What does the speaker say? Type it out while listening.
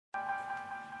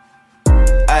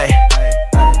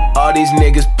All these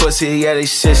niggas pussy, yeah, they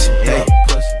sissy. Hey.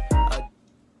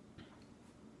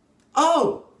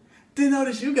 Oh, didn't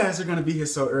notice you guys are gonna be here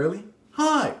so early.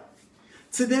 Hi.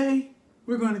 Today,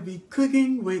 we're gonna be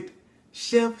cooking with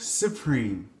Chef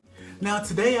Supreme. Now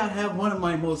today I have one of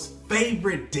my most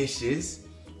favorite dishes.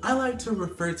 I like to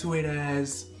refer to it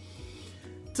as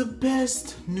the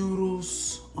best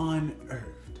noodles on earth.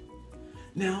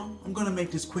 Now, I'm gonna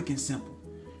make this quick and simple.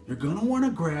 You're gonna wanna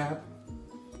grab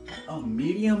a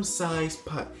medium-sized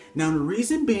pot. Now the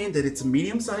reason being that it's a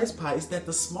medium-sized pot is that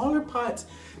the smaller pots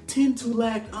tend to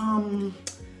lack,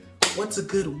 what's a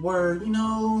good word? You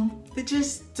know, they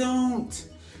just don't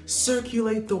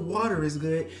circulate the water as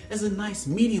good as a nice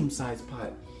medium-sized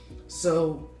pot.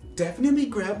 So definitely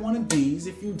grab one of these.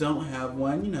 If you don't have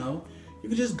one, you know, you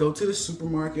can just go to the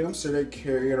supermarket. I'm sure they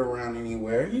carry it around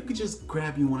anywhere. You could just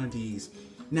grab you one of these.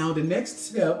 Now the next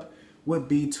step would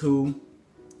be to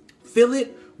fill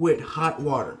it with hot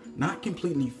water. Not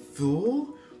completely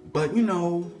full, but you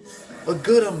know, a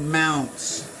good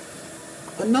amount.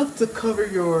 Enough to cover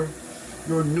your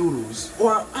noodles.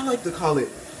 Or I like to call it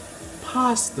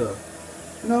pasta.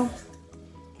 You know?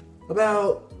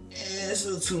 About, it's a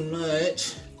little too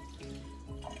much.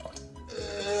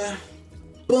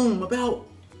 Boom, about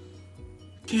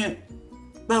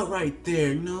right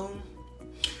there, you know?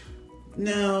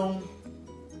 Now,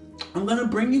 I'm gonna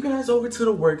bring you guys over to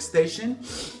the workstation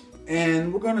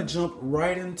and we're gonna jump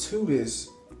right into this.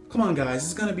 Come on guys,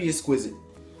 it's gonna be exquisite.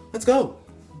 Let's go.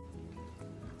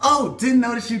 Oh, didn't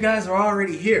notice you guys are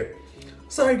already here.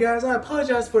 Sorry guys, I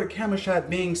apologize for the camera shot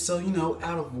being so, you know,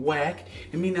 out of whack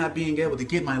and me not being able to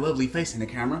get my lovely face in the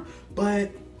camera,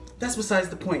 but that's besides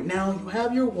the point. Now you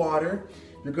have your water.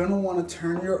 You're gonna wanna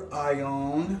turn your eye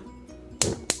on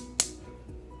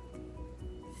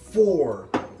 4.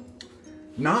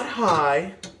 Not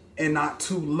high and not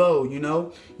too low, you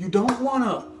know? You don't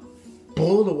wanna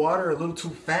boil the water a little too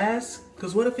fast,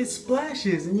 because what if it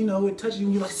splashes and you know, it touches you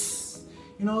and you're like,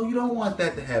 you know, you don't want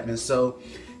that to happen. So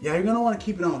yeah, you're gonna wanna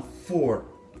keep it on 4.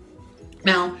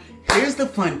 Now, here's the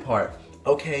fun part,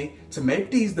 okay? To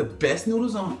make these the best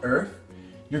noodles on earth,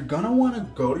 you're gonna wanna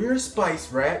go to your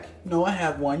spice rack. You know, I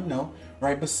have one, you know,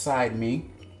 right beside me.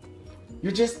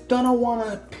 You're just gonna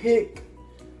wanna pick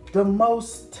the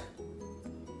most,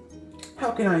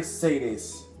 how can I say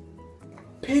this?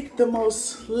 Pick the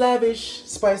most lavish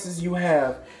spices you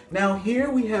have. Now here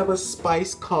we have a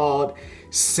spice called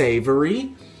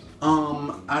savory.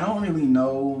 I don't really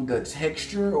know the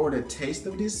texture or the taste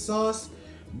of this sauce,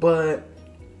 but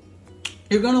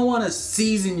you're gonna wanna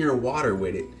season your water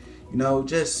with it. You know,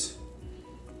 just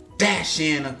dash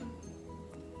in,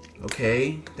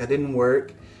 okay, that didn't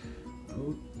work.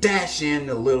 Dash in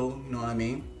a little, you know what I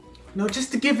mean? You know,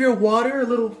 just to give your water a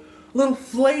little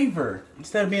flavor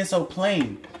instead of being so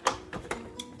plain.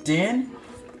 Then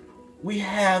we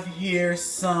have here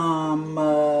some,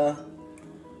 what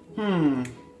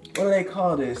do they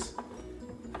call this?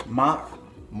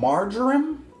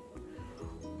 Margarine?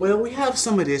 Well, we have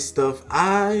some of this stuff.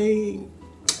 I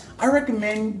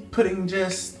recommend putting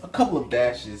just a couple of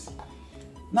dashes.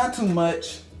 Not too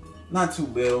much, not too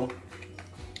little.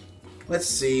 Let's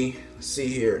see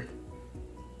here.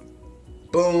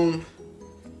 Boom.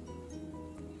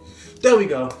 There we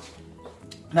go.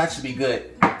 That should be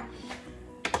good.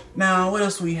 Now, what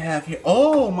else we have here?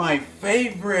 Oh, my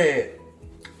favorite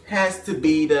has to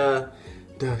be the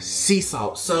sea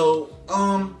salt. So,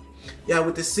 yeah,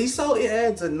 with the sea salt, it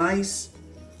adds a nice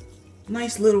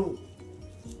little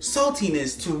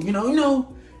saltiness to, you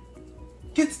know,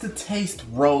 gets the taste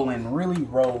rolling, really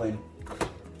rolling.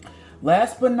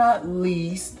 Last but not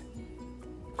least,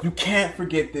 you can't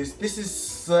forget this. This is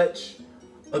such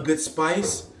a good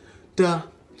spice. The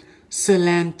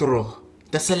cilantro.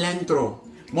 The cilantro.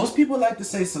 Most people like to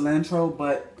say cilantro,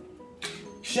 but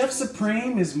Chef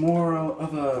Supreme is more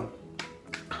of a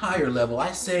higher level.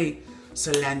 I say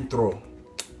cilantro.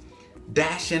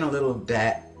 Dash in a little of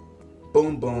that.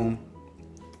 Boom, boom.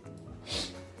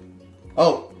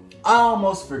 Oh, I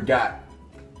almost forgot.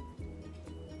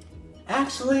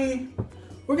 Actually,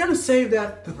 we're gonna save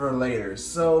that for later.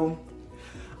 So,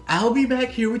 I'll be back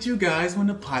here with you guys when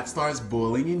the pot starts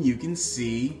boiling and you can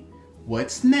see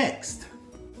what's next.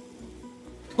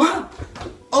 Wow!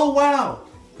 Oh wow!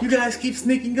 You guys keep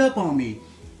sneaking up on me.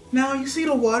 Now you see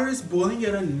the water is boiling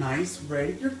at a nice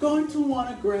rate. You're going to want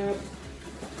to grab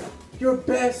your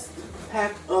best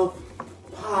pack of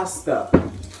pasta.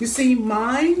 You see,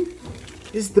 mine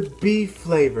is the beef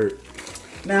flavored.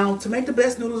 Now, to make the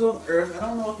best noodles on earth, I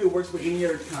don't know if it works with any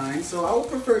other kind, so I would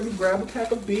prefer you grab a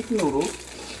pack of beef noodles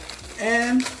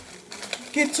and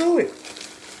get to it.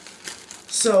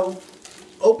 So,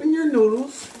 open your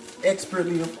noodles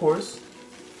expertly, of course.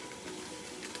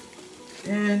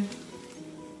 And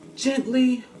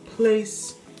gently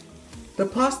place the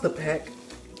pasta pack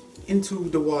into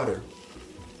the water.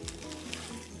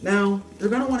 Now, you're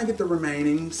gonna wanna get the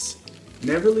remainings.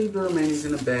 Never leave the remainings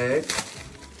in a bag.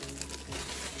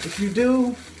 If you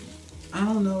do, I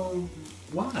don't know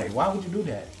why. Why would you do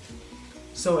that?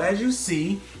 So as you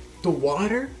see, the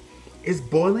water is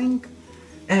boiling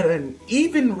at an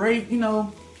even rate, you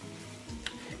know.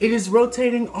 It is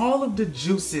rotating all of the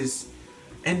juices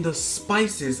and the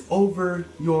spices over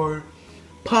your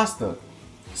pasta.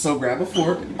 So grab a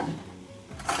fork.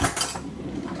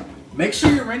 Make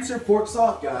sure you rinse your forks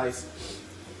off, guys.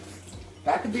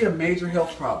 That could be a major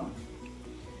health problem.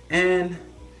 And,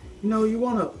 you know, you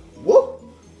wanna, whoop!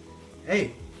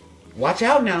 Hey, watch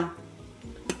out now.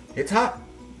 It's hot.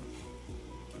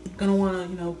 You're gonna wanna,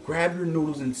 you know, grab your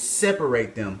noodles and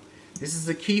separate them. This is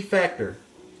a key factor.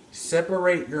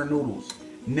 Separate your noodles.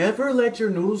 Never let your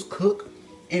noodles cook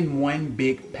in one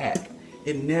big pack.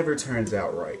 It never turns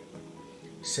out right.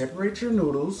 Separate your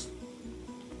noodles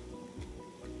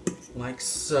like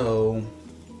so.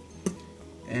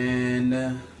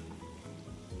 And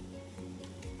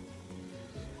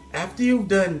after you've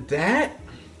done that,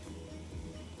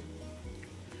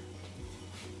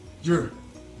 you're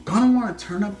gonna want to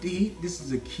turn up the heat. This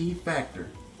is a key factor.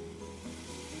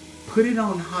 Put it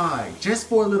on high just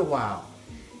for a little while.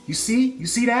 You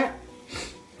see that?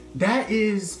 That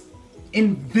is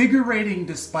invigorating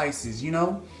the spices, you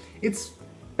know? It's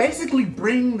basically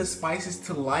bringing the spices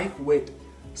to life with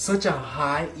such a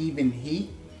high, even heat.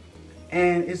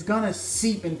 And it's gonna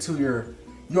seep into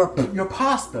your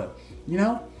pasta, you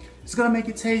know? It's gonna make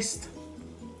it taste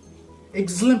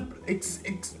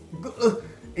exemplary.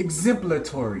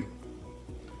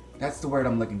 That's the word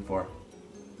I'm looking for.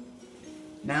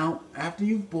 Now, after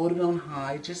you've boiled it on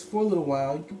high just for a little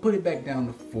while, you can put it back down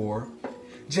to 4,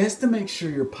 just to make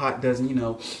sure your pot doesn't, you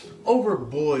know,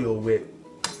 overboil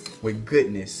with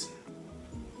goodness.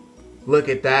 Look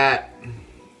at that.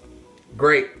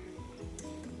 Great.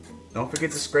 Don't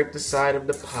forget to scrape the side of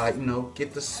the pot, you know,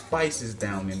 get the spices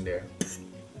down in there.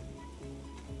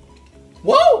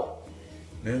 Whoa!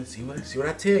 Now, see what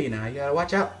I tell you now. You gotta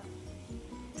watch out.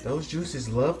 Those juices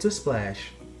love to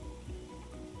splash.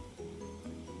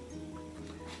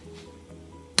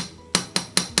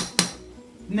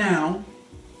 Now,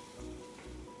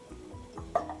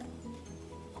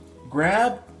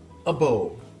 grab a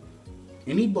bowl.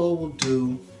 Any bowl will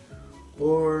do.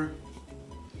 Or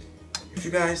if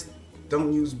you guys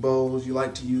don't use bowls, you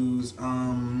like to use,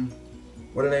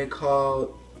 what are they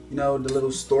called? You know, the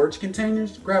little storage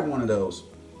containers? Grab one of those.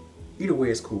 Either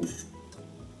way is cool.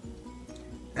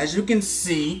 As you can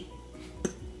see,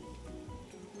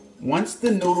 once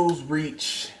the noodles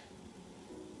reach,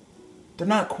 they're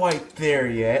not quite there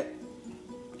yet,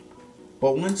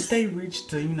 but once they reach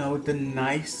the, you know, the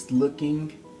nice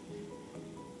looking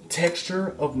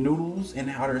texture of noodles and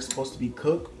how they're supposed to be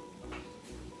cooked,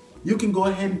 you can go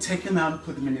ahead and take them out and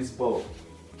put them in this bowl.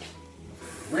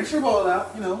 Rinse your bowl out,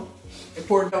 you know, and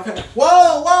pour it down.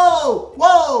 Whoa, whoa,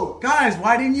 whoa! Guys,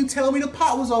 why didn't you tell me the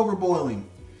pot was over boiling?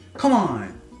 Come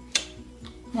on.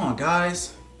 Come on,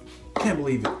 guys. Can't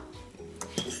believe it.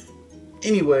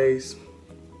 Anyways.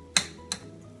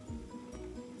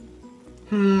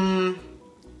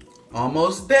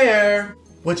 Almost there.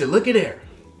 Would you look at there?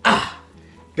 Ah,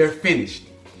 they're finished.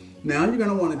 Now you're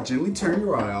gonna wanna gently turn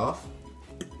your eye off.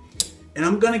 And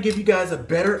I'm gonna give you guys a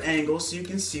better angle so you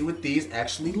can see what these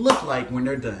actually look like when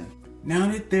they're done. Now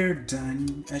that they're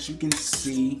done, as you can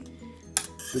see,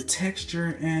 the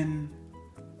texture and,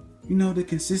 you know, the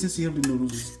consistency of the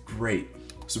noodles is great.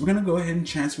 So we're gonna go ahead and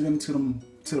transfer them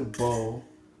to the bowl.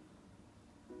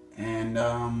 And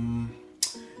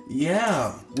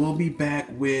yeah, we'll be back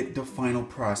with the final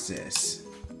process.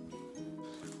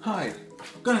 Hi,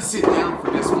 I'm gonna sit down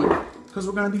for this one because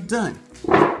we're gonna be done.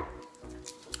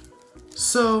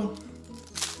 So,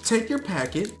 take your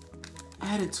packet,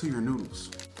 add it to your noodles.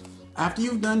 After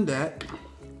you've done that,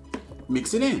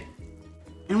 mix it in.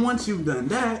 And once you've done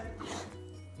that,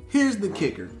 here's the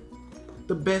kicker,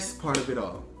 the best part of it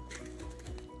all.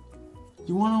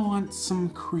 You want some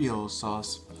Creole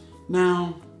sauce.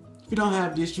 Now, if you don't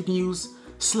have this, you can use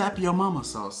Slap Your Mama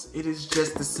sauce. It is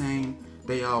just the same.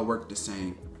 They all work the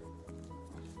same.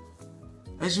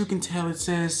 As you can tell, it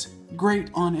says great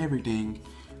on everything.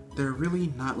 They're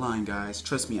really not lying, guys.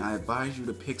 Trust me, I advise you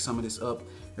to pick some of this up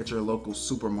at your local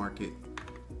supermarket.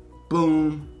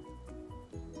 Boom.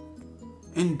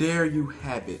 And there you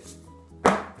have it.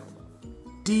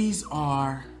 These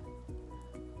are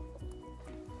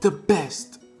the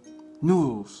best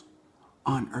noodles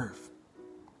on earth.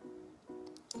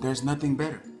 there's nothing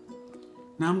better.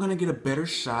 Now I'm gonna get a better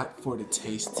shot for the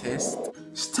taste test.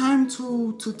 It's time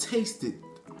to taste it.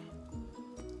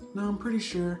 Now I'm pretty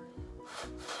sure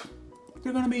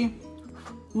they're gonna be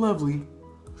lovely.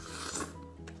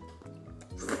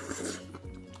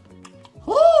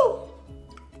 Woo!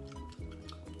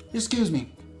 Excuse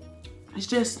me. It's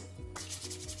just,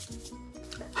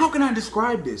 how can I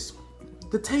describe this?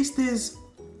 The taste is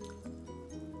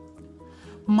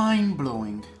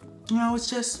mind-blowing. You know, it's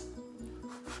just,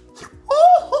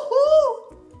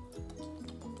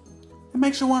 it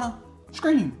makes you wanna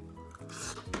scream.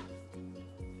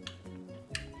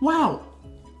 Wow,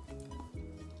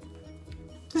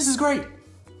 this is great.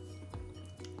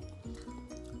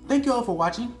 Thank you all for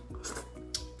watching.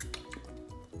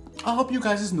 I hope you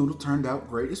guys' noodle turned out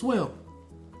great as well.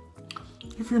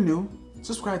 If you're new,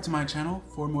 subscribe to my channel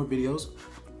for more videos.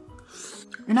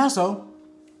 And also,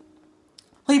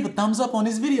 leave a thumbs up on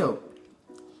this video.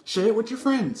 Share it with your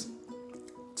friends.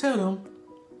 Tell them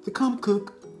to come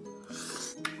cook.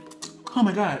 Oh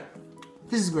my God,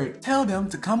 this is great. Tell them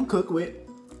to come cook with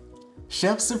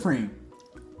Chef Supreme.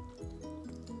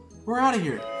 We're out of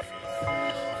here.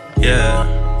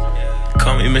 Yeah,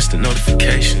 call me Mr.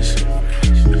 Notifications.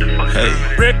 Hey,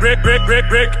 Rick.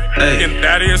 hey, And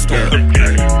that is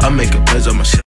I make a buzz on myself.